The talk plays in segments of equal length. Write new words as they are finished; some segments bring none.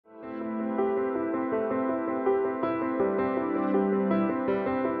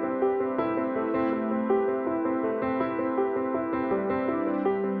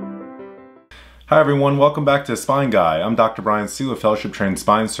Hi everyone, welcome back to Spine Guy. I'm Dr. Brian Sue, a fellowship-trained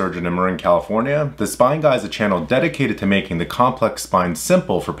spine surgeon in Marin, California. The Spine Guy is a channel dedicated to making the complex spine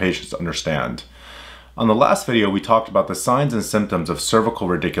simple for patients to understand. On the last video, we talked about the signs and symptoms of cervical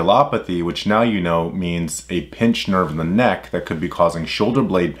radiculopathy, which now you know means a pinched nerve in the neck that could be causing shoulder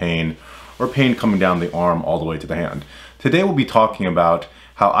blade pain or pain coming down the arm all the way to the hand. Today we'll be talking about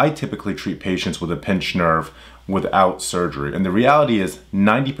how I typically treat patients with a pinched nerve without surgery. And the reality is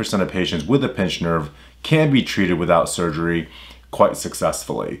 90% of patients with a pinched nerve can be treated without surgery quite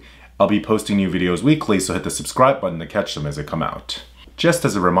successfully. I'll be posting new videos weekly, so hit the subscribe button to catch them as they come out. Just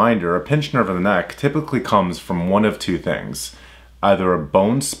as a reminder, a pinched nerve in the neck typically comes from one of two things, either a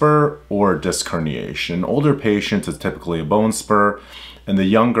bone spur or a disc herniation. In older patients, it's typically a bone spur, and the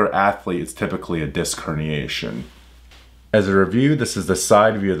younger athlete, it's typically a disc herniation. As a review, this is the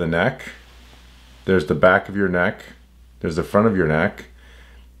side view of the neck. There's the back of your neck, there's the front of your neck,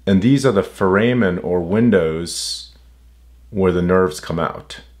 and these are the foramen or windows where the nerves come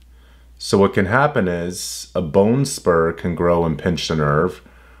out. So what can happen is a bone spur can grow and pinch the nerve,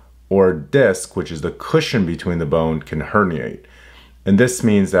 or a disc, which is the cushion between the bone, can herniate. And this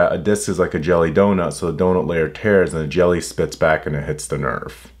means that a disc is like a jelly donut, so the donut layer tears and the jelly spits back and it hits the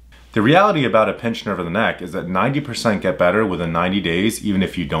nerve. The reality about a pinched nerve in the neck is that 90% get better within 90 days, even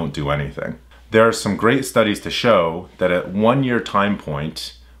if you don't do anything. There are some great studies to show that at 1 year time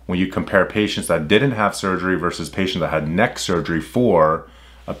point, when you compare patients that didn't have surgery versus patients that had neck surgery for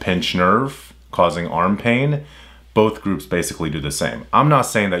a pinched nerve causing arm pain, both groups basically do the same. I'm not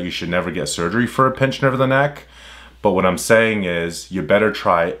saying that you should never get surgery for a pinched nerve of the neck, but what I'm saying is you better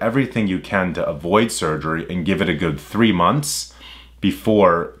try everything you can to avoid surgery and give it a good 3 months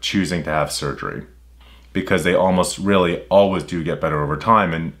before choosing to have surgery, because they almost really always do get better over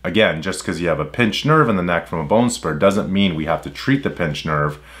time. And again, just because you have a pinched nerve in the neck from a bone spur doesn't mean we have to treat the pinched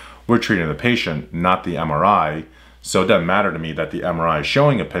nerve. We're treating the patient, not the MRI. So it doesn't matter to me that the MRI is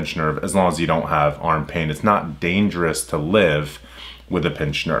showing a pinched nerve as long as you don't have arm pain. It's not dangerous to live with a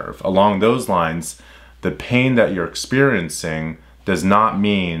pinched nerve. Along those lines, the pain that you're experiencing does not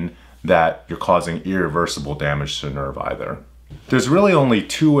mean that you're causing irreversible damage to the nerve either. There's really only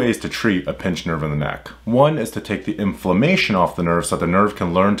two ways to treat a pinched nerve in the neck. One is to take the inflammation off the nerve so that the nerve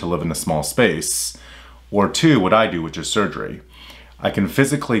can learn to live in a small space. Or two, what I do, which is surgery. I can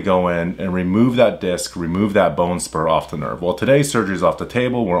physically go in and remove that disc, remove that bone spur off the nerve. Well, today surgery is off the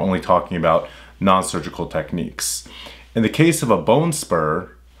table. We're only talking about non-surgical techniques. In the case of a bone spur,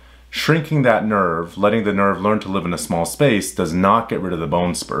 shrinking that nerve, letting the nerve learn to live in a small space, does not get rid of the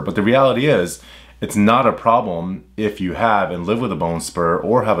bone spur. But the reality is, it's not a problem if you have and live with a bone spur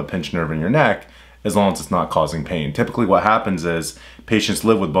or have a pinched nerve in your neck, as long as it's not causing pain. Typically what happens is patients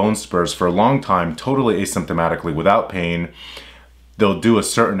live with bone spurs for a long time, totally asymptomatically without pain. They'll do a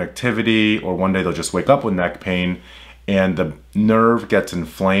certain activity, or one day they'll just wake up with neck pain, and the nerve gets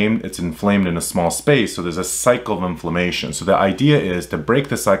inflamed. It's inflamed in a small space, so there's a cycle of inflammation. So the idea is to break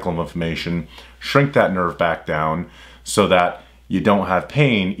the cycle of inflammation, shrink that nerve back down so that you don't have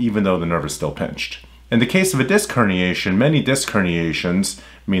pain even though the nerve is still pinched. In the case of a disc herniation, many disc herniations,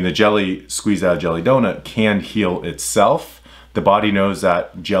 I mean the jelly squeezed out jelly donut, can heal itself. The body knows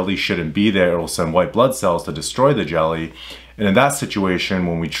that jelly shouldn't be there. It will send white blood cells to destroy the jelly. And in that situation,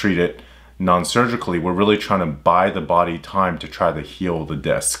 when we treat it non-surgically, we're really trying to buy the body time to try to heal the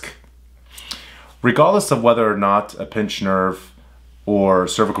disc. Regardless of whether or not a pinched nerve or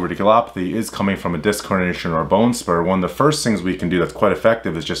cervical radiculopathy is coming from a disc herniation or a bone spur, one of the first things we can do that's quite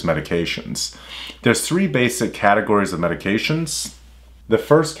effective is just medications. There's three basic categories of medications. The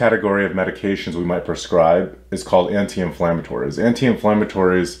first category of medications we might prescribe is called anti-inflammatories.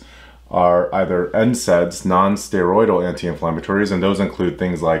 Anti-inflammatories are either NSAIDs, non-steroidal anti-inflammatories, and those include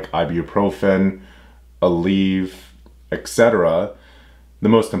things like ibuprofen, Aleve, etc. The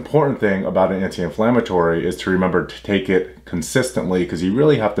most important thing about an anti-inflammatory is to remember to take it consistently, because you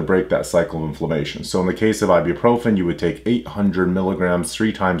really have to break that cycle of inflammation. So in the case of ibuprofen, you would take 800 milligrams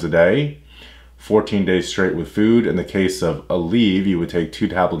 3 times a day, 14 days straight with food. In the case of Aleve, you would take 2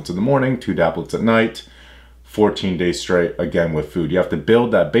 tablets in the morning, 2 tablets at night, 14 days straight, again with food. You have to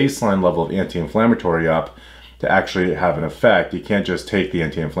build that baseline level of anti-inflammatory up to actually have an effect. You can't just take the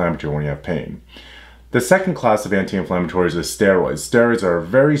anti-inflammatory when you have pain. The second class of anti-inflammatories is steroids. Steroids are a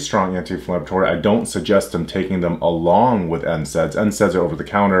very strong anti-inflammatory. I don't suggest them taking them along with NSAIDs. NSAIDs are over the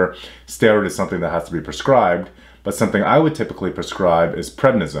counter. Steroid is something that has to be prescribed, but something I would typically prescribe is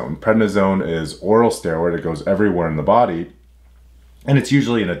prednisone. Prednisone is oral steroid. It goes everywhere in the body, and it's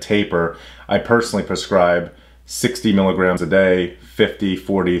usually in a taper. I personally prescribe 60 milligrams a day, 50,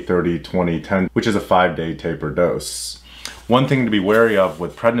 40, 30, 20, 10, which is a 5-day taper dose. One thing to be wary of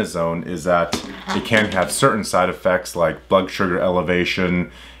with prednisone is that it can have certain side effects like blood sugar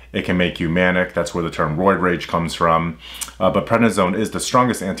elevation. It can make you manic. That's where the term roid rage comes from. But prednisone is the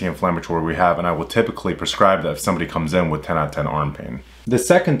strongest anti-inflammatory we have, and I will typically prescribe that if somebody comes in with 10 out of 10 arm pain. The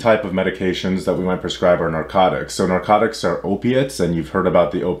second type of medications that we might prescribe are narcotics. So narcotics are opiates, and you've heard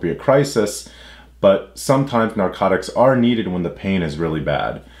about the opiate crisis, but sometimes narcotics are needed when the pain is really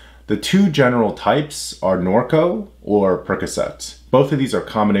bad. The two general types are Norco or Percocet. Both of these are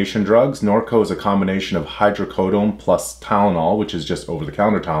combination drugs. Norco is a combination of hydrocodone plus Tylenol, which is just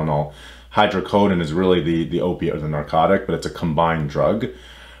over-the-counter Tylenol. Hydrocodone is really the opiate or the narcotic, but it's a combined drug.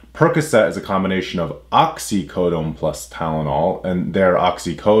 Percocet is a combination of oxycodone plus Tylenol, and their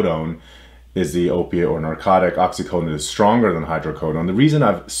oxycodone is the opiate or narcotic. Oxycodone is stronger than hydrocodone. The reason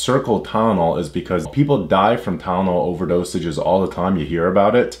I've circled Tylenol is because people die from Tylenol overdosages all the time. You hear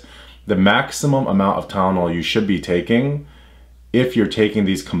about it. The maximum amount of Tylenol you should be taking, if you're taking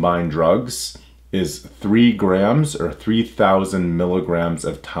these combined drugs, is 3 grams or 3,000 milligrams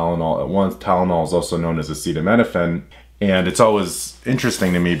of Tylenol at once. Tylenol is also known as acetaminophen. And it's always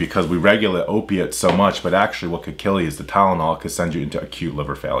interesting to me because we regulate opiates so much, but actually what could kill you is the Tylenol. It could send you into acute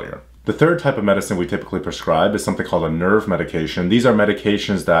liver failure. The third type of medicine we typically prescribe is something called a nerve medication. These are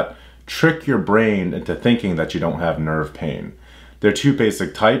medications that trick your brain into thinking that you don't have nerve pain. There are two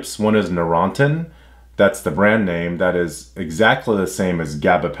basic types. One is Neurontin. That's the brand name. That is exactly the same as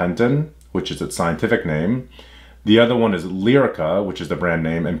gabapentin, which is its scientific name. The other one is Lyrica, which is the brand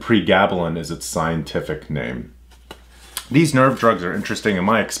name, and pregabalin is its scientific name. These nerve drugs are interesting. In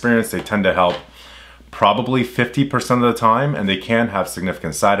my experience, they tend to help probably 50% of the time, and they can have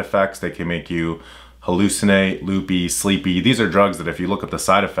significant side effects. They can make you hallucinate, loopy, sleepy. These are drugs that if you look at the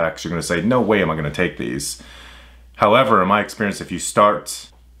side effects, you're going to say, no way am I going to take these. However, in my experience, if you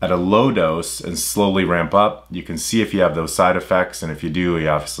start at a low dose and slowly ramp up, you can see if you have those side effects, and if you do, you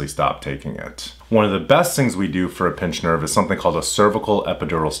obviously stop taking it. One of the best things we do for a pinched nerve is something called a cervical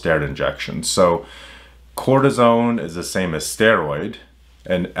epidural steroid injection. So cortisone is the same as steroid,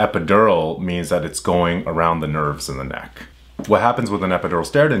 and epidural means that it's going around the nerves in the neck. What happens with an epidural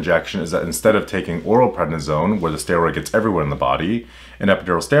steroid injection is that instead of taking oral prednisone, where the steroid gets everywhere in the body, an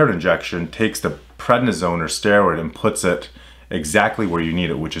epidural steroid injection takes the prednisone or steroid and puts it exactly where you need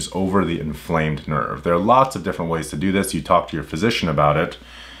it, which is over the inflamed nerve. There are lots of different ways to do this. You talk to your physician about it,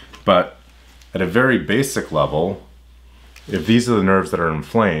 but at a very basic level, if these are the nerves that are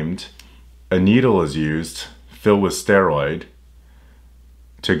inflamed, a needle is used filled with steroid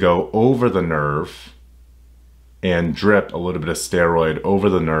to go over the nerve and drip a little bit of steroid over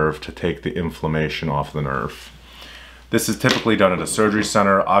the nerve to take the inflammation off the nerve. This is typically done at a surgery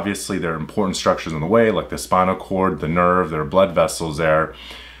center. Obviously, there are important structures in the way, like the spinal cord, the nerve, there are blood vessels there.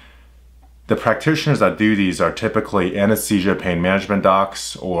 The practitioners that do these are typically anesthesia pain management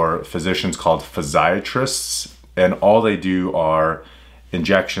docs or physicians called physiatrists, and all they do are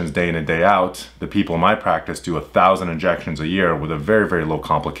injections day in and day out. The people in my practice do 1,000 injections a year with a very, very low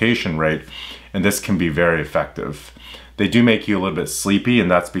complication rate, and this can be very effective. They do make you a little bit sleepy, and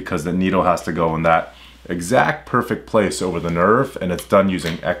that's because the needle has to go in that exact perfect place over the nerve, and it's done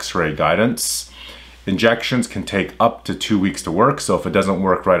using X-ray guidance. Injections can take up to 2 weeks to work, so if it doesn't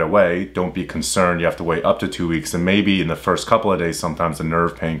work right away, don't be concerned. You have to wait up to 2 weeks, and maybe in the first couple of days, sometimes the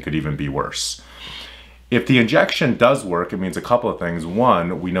nerve pain could even be worse. If the injection does work, it means a couple of things.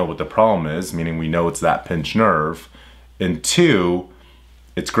 One, we know what the problem is, meaning we know it's that pinched nerve. And two,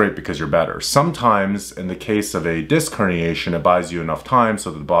 it's great because you're better. Sometimes in the case of a disc herniation, it buys you enough time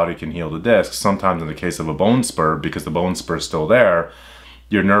so that the body can heal the disc. Sometimes in the case of a bone spur, because the bone spur is still there,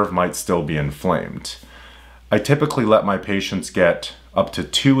 your nerve might still be inflamed. I typically let my patients get up to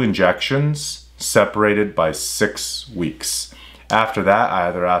 2 injections separated by 6 weeks. After that, I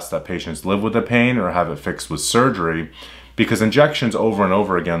either ask that patients live with the pain or have it fixed with surgery, because injections over and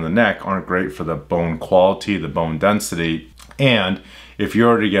over again in the neck aren't great for the bone quality, the bone density, and if you're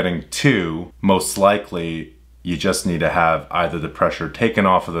already getting 2, most likely you just need to have either the pressure taken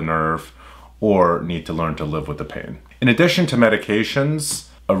off of the nerve or need to learn to live with the pain. In addition to medications,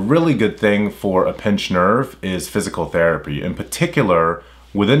 a really good thing for a pinched nerve is physical therapy. In particular,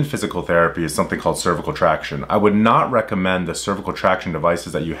 within physical therapy is something called cervical traction. I would not recommend the cervical traction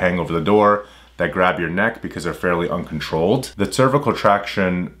devices that you hang over the door that grab your neck because they're fairly uncontrolled. The cervical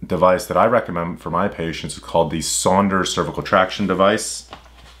traction device that I recommend for my patients is called the Saunders cervical traction device.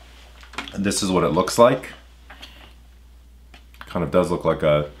 And this is what it looks like. Kind of does look like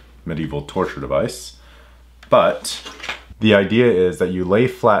a medieval torture device. But the idea is that you lay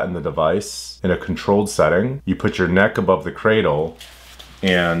flat in the device in a controlled setting. You put your neck above the cradle,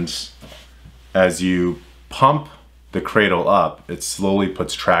 and as you pump the cradle up, it slowly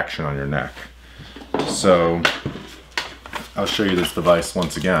puts traction on your neck. So I'll show you this device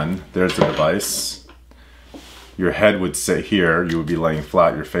once again. There's the device. Your head would sit here, you would be laying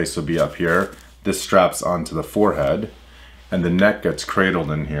flat, your face would be up here. This straps onto the forehead, and the neck gets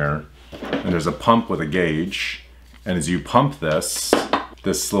cradled in here. And there's a pump with a gauge, and as you pump this,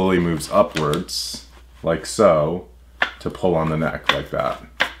 this slowly moves upwards, like so, to pull on the neck, like that.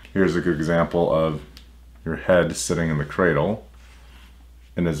 Here's a good example of your head sitting in the cradle.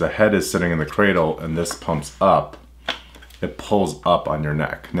 And as the head is sitting in the cradle and this pumps up, it pulls up on your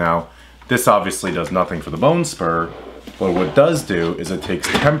neck. Now, this obviously does nothing for the bone spur, but what it does do is it takes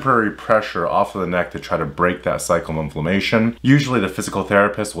temporary pressure off of the neck to try to break that cycle of inflammation. Usually the physical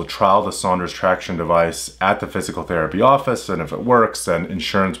therapist will trial the Saunders traction device at the physical therapy office, and if it works, then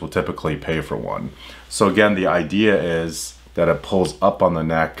insurance will typically pay for one. So again, the idea is that it pulls up on the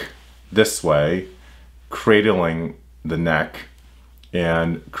neck this way, cradling the neck,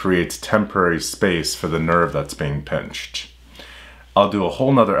 and creates temporary space for the nerve that's being pinched. I'll do a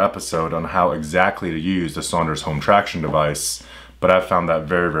whole nother episode on how exactly to use the Saunders home traction device, but I've found that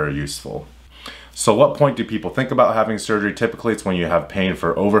very, very useful. So what point do people think about having surgery? Typically it's when you have pain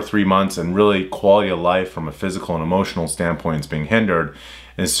for over 3 months and really quality of life from a physical and emotional standpoint is being hindered.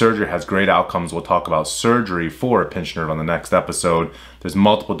 And surgery has great outcomes. We'll talk about surgery for a pinched nerve on the next episode. There's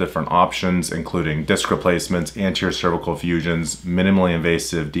multiple different options, including disc replacements, anterior cervical fusions, minimally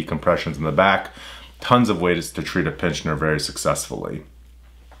invasive decompressions in the back. Tons of ways to treat a pinched nerve very successfully.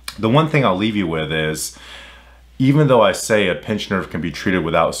 The one thing I'll leave you with is, even though I say a pinched nerve can be treated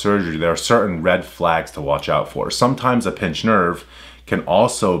without surgery, there are certain red flags to watch out for. Sometimes a pinched nerve can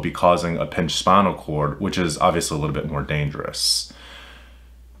also be causing a pinched spinal cord, which is obviously a little bit more dangerous.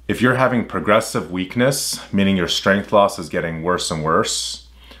 If you're having progressive weakness, meaning your strength loss is getting worse and worse,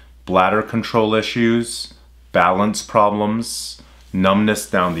 bladder control issues, balance problems, numbness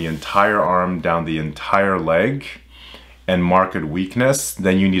down the entire arm, down the entire leg, and marked weakness,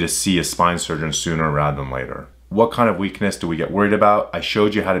 then you need to see a spine surgeon sooner rather than later. What kind of weakness do we get worried about? I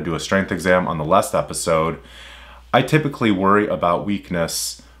showed you how to do a strength exam on the last episode. I typically worry about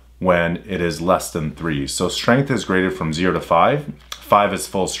weakness when it is less than 3. So strength is graded from 0 to 5. 5 is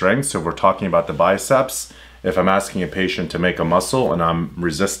full strength. So if we're talking about the biceps, if I'm asking a patient to make a muscle and I'm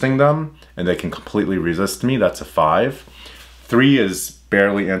resisting them and they can completely resist me, that's a 5. 3 is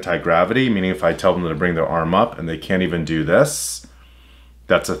barely anti-gravity, meaning if I tell them to bring their arm up and they can't even do this,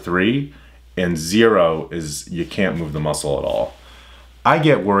 that's a 3. And 0 is you can't move the muscle at all. I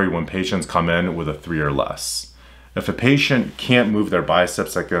get worried when patients come in with a 3 or less. If a patient can't move their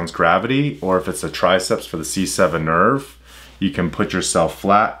biceps against gravity, or if it's a triceps for the C7 nerve, you can put yourself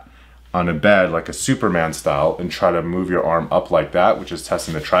flat on a bed like a Superman style and try to move your arm up like that, which is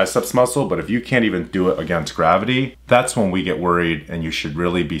testing the triceps muscle. But if you can't even do it against gravity, that's when we get worried and you should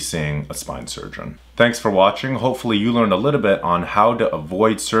really be seeing a spine surgeon. Thanks for watching. Hopefully you learned a little bit on how to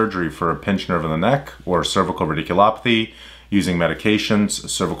avoid surgery for a pinched nerve in the neck or cervical radiculopathy using medications,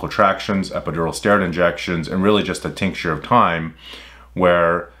 cervical tractions, epidural steroid injections, and really just a tincture of time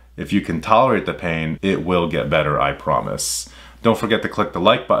where if you can tolerate the pain, it will get better, I promise. Don't forget to click the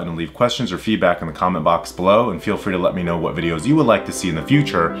like button and leave questions or feedback in the comment box below, and feel free to let me know what videos you would like to see in the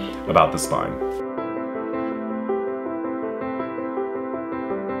future about the spine.